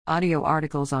Audio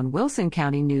articles on Wilson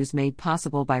County News made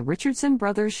possible by Richardson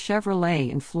Brothers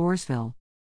Chevrolet in Floresville.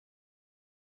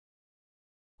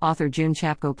 Author June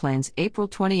Chapko plans April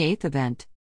 28 event.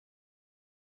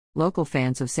 Local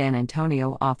fans of San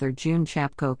Antonio author June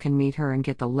Chapko can meet her and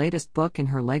get the latest book in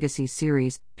her Legacy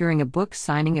series during a book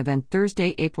signing event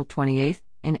Thursday, April 28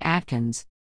 in Atkins.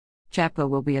 Chapko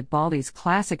will be at Baldy's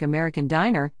Classic American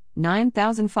Diner,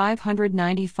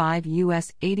 9595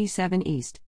 US 87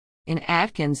 East, in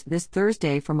Atkins this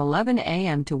Thursday from 11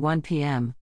 a.m. to 1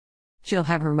 p.m. She'll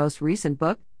have her most recent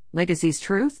book, Legacy's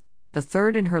Truth, the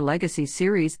third in her Legacy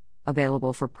series,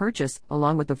 available for purchase,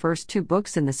 along with the first two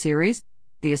books in the series,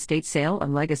 The Estate Sale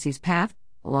and Legacy's Path,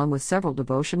 along with several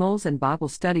devotionals and Bible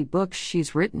study books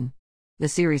she's written. The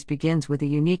series begins with a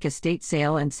unique estate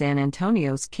sale in San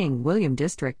Antonio's King William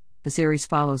District. The series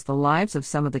follows the lives of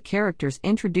some of the characters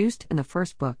introduced in the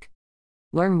first book.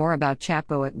 Learn more about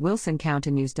Chapko at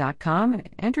wilsoncountynews.com,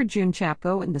 enter June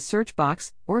Chapko in the search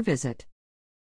box, or visit